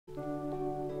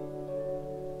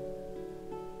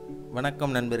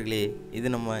வணக்கம் நண்பர்களே, இது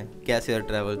நம்ம cashYour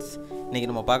travels. இன்றைக்கி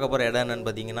நம்ம பார்க்க போகிற இடம் என்னென்னு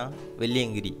பார்த்தீங்கன்னா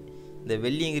வெள்ளியங்கிரி. இந்த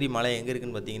வெள்ளியங்கிரி மலை எங்கே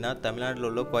இருக்குதுன்னு பார்த்தீங்கன்னா தமிழ்நாட்டில்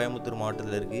உள்ள கோயம்புத்தூர்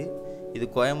மாவட்டத்தில் இருக்குது. இது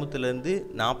கோயம்புத்தூர்லேருந்து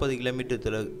 40 கிலோமீட்டர்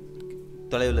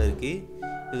தொலைவில் இருக்குது.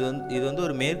 இது வந்து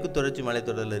ஒரு மேற்கு தொடர்ச்சி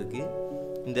மலைத்தொடரில் இருக்குது.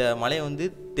 இந்த மலை வந்து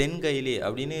தென்கையிலே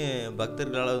அப்படின்னு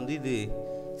பக்தர்களால் இது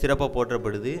சிறப்பாக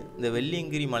போற்றப்படுது. இந்த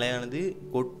வெள்ளியங்கிரி மலையானது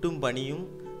கொட்டும் பனியும்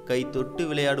கை தொட்டு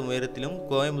விளையாடும் உயரத்திலும்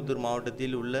கோயம்புத்தூர்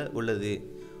மாவட்டத்தில் உள்ளது.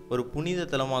 ஒரு புனித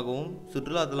தலமாகவும்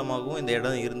சுற்றுலா தலமாகவும் இந்த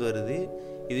இடம் இருந்து வருது.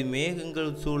 இது மேகங்கள்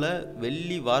சூழ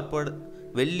வெள்ளி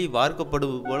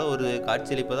வார்க்கப்படுவது போல ஒரு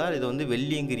காட்சியளிப்பதால் இது வந்து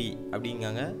வெள்ளியங்கிரி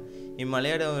அப்படிங்காங்க.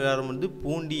 இம்மலையோட உயரம் வந்து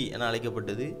பூண்டி என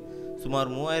அழைக்கப்பட்டது.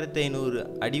 சுமார் 3500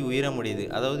 அடி உயரமுடையது.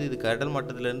 அதாவது இது கடல்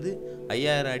மட்டத்திலிருந்து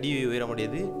 5000 அடி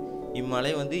உயரமுடையது.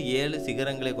 இம்மலை வந்து 7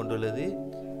 சிகரங்களை கொண்டுள்ளது.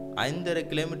 5.5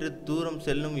 கிலோமீட்டர் தூரம்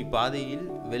செல்லும் இப்பாதையில்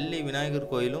வெள்ளை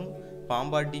விநாயகர் கோயிலும்,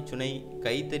 பாம்பாட்டி சுனை,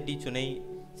 கைத்தட்டி சுனை,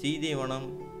 சீதைவனம்,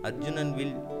 அர்ஜுனன்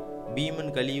வில்,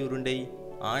 பீமன் களி உருண்டை,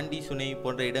 ஆண்டி சுனை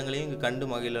போன்ற இடங்களையும் இங்கு கண்டு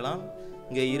மகிழலாம்.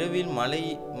 இங்கே இரவில்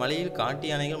மலையில் காட்டு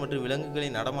யானைகள் மற்றும்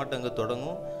விலங்குகளின் நடமாட்டம் இங்கே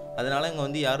தொடங்கும். அதனால் இங்கே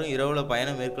வந்து யாரும் இரவில்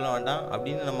பயணம் மேற்கொள்ள வேண்டாம்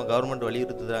அப்படின்னு நம்ம கவர்மெண்ட்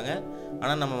வலியுறுத்துறாங்க.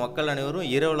 ஆனால் நம்ம மக்கள் அனைவரும்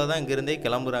இரவில் தான் இங்கேருந்தே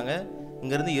கிளம்புறாங்க.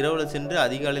 இங்கேருந்து இரவில் சென்று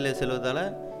அதிகாலையில் செல்வதால்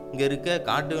இங்கே இருக்க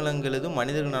காட்டு விலங்குகள் எதுவும்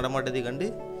மனிதர்கள் நடமாட்டத்தை கண்டு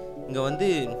இங்கே வந்து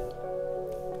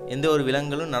எந்த ஒரு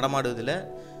விலங்குகளும் நடமாடுவதில்லை.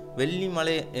 வெள்ளி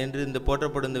மலை என்று இந்த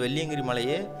போற்றப்படும் இந்த வெள்ளியங்கிரி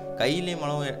மலையே கைலை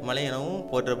மலை எனவும்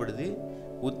போற்றப்படுது.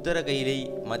 உத்தர கைலை,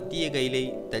 மத்திய கைலை,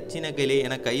 தட்சிண கைலை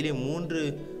என கைலை 3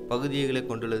 பகுதிகளை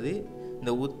கொண்டுள்ளது.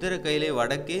 இந்த உத்தர கைலை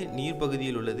வடக்கே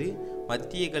நீர்ப்பகுதியில் உள்ளது.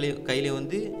 மத்திய கைலை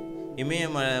வந்து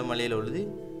இமயமலையில் உள்ளது.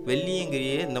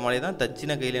 வெள்ளியங்கிரியே இந்த மலை தான்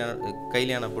தட்சிண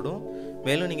கைலை எனப்படும்.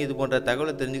 மேலும் நீங்கள் இது போன்ற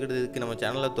தகவலை தெரிஞ்சுக்கிறதுக்கு நம்ம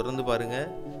சேனலை தொடர்ந்து பாருங்கள்,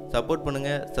 சப்போர்ட்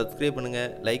பண்ணுங்கள், சப்ஸ்கிரைப்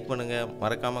பண்ணுங்கள், லைக் பண்ணுங்கள்,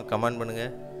 மறக்காமல் கமெண்ட்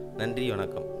பண்ணுங்கள். நன்றி,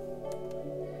 வணக்கம்.